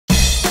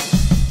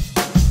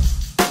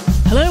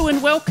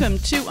and welcome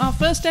to our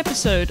first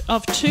episode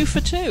of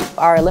 2for2,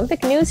 our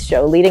Olympic news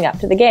show leading up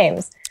to the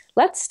Games.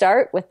 Let's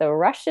start with the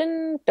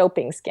Russian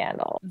doping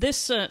scandal. This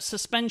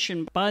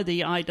suspension by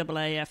the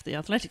IAAF, the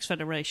Athletics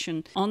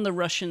Federation, on the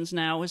Russians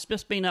now has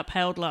just been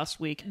upheld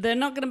last week. There are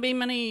not going to be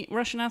many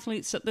Russian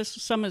athletes at this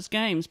summer's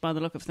Games by the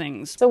look of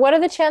things. So what are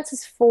the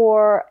chances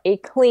for a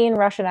clean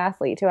Russian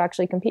athlete to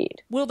actually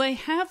compete? Well, they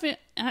have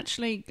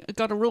actually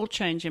got a rule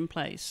change in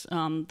place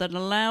that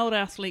allowed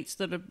athletes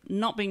that have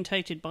not been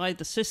tainted by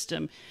the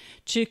system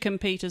to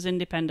compete as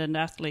independent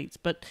athletes.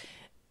 But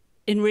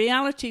in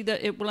reality,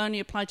 that it will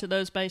only apply to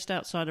those based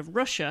outside of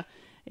Russia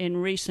in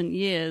recent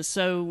years,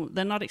 so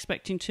they're not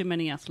expecting too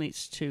many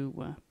athletes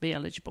to be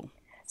eligible.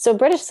 So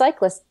British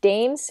cyclist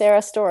Dame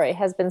Sarah Storey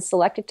has been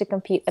selected to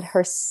compete at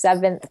her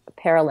 7th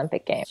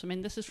Paralympic Games. I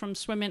mean, this is from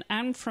swimming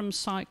and from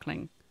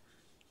cycling.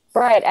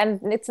 Right, and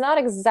it's not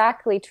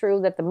exactly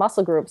true that the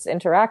muscle groups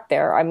interact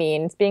there. I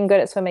mean, being good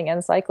at swimming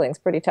and cycling is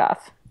pretty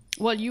tough.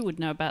 Well, you would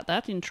know about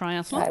that in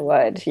triathlon. I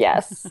would,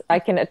 yes. I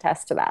can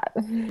attest to that.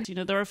 You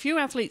know, there are a few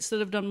athletes that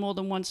have done more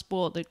than one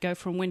sport that go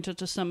from winter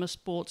to summer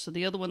sports. So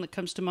the other one that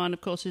comes to mind,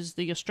 of course, is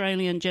the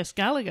Australian Jess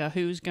Gallagher,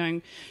 who's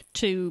going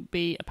to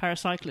be a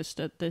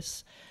paracyclist at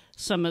this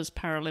summer's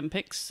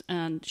Paralympics.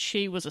 And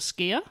she was a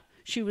skier.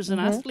 She was an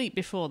athlete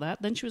before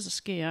that. Then she was a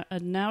skier.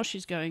 And now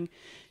she's going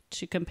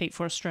to compete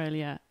for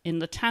Australia in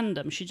the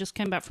tandem. She just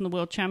came back from the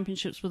World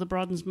Championships with a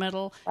bronze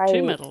medal,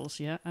 2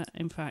 medals,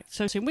 in fact.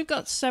 So we've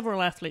got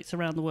several athletes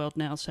around the world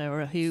now,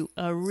 Sarah, who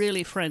are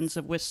really friends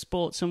of WiSP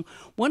Sports, and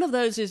one of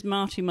those is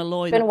Marti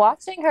Malloy. I've been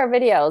watching her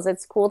videos.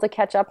 It's cool to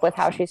catch up with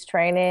how she's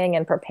training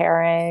and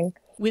preparing.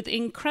 With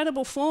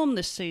incredible form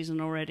this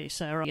season already,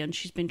 Sarah, and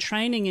she's been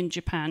training in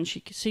Japan.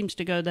 She seems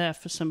to go there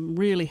for some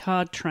really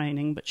hard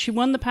training, but she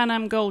won the Pan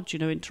Am Gold,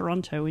 in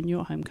Toronto, in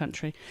your home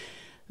country,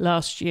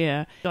 last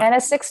year. And a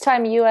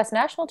 6-time U.S.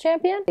 national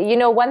champion. You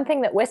know, one thing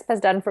that WiSP has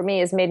done for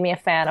me is made me a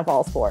fan of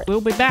all sports.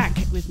 We'll be back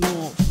with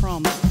more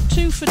from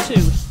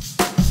 2for2.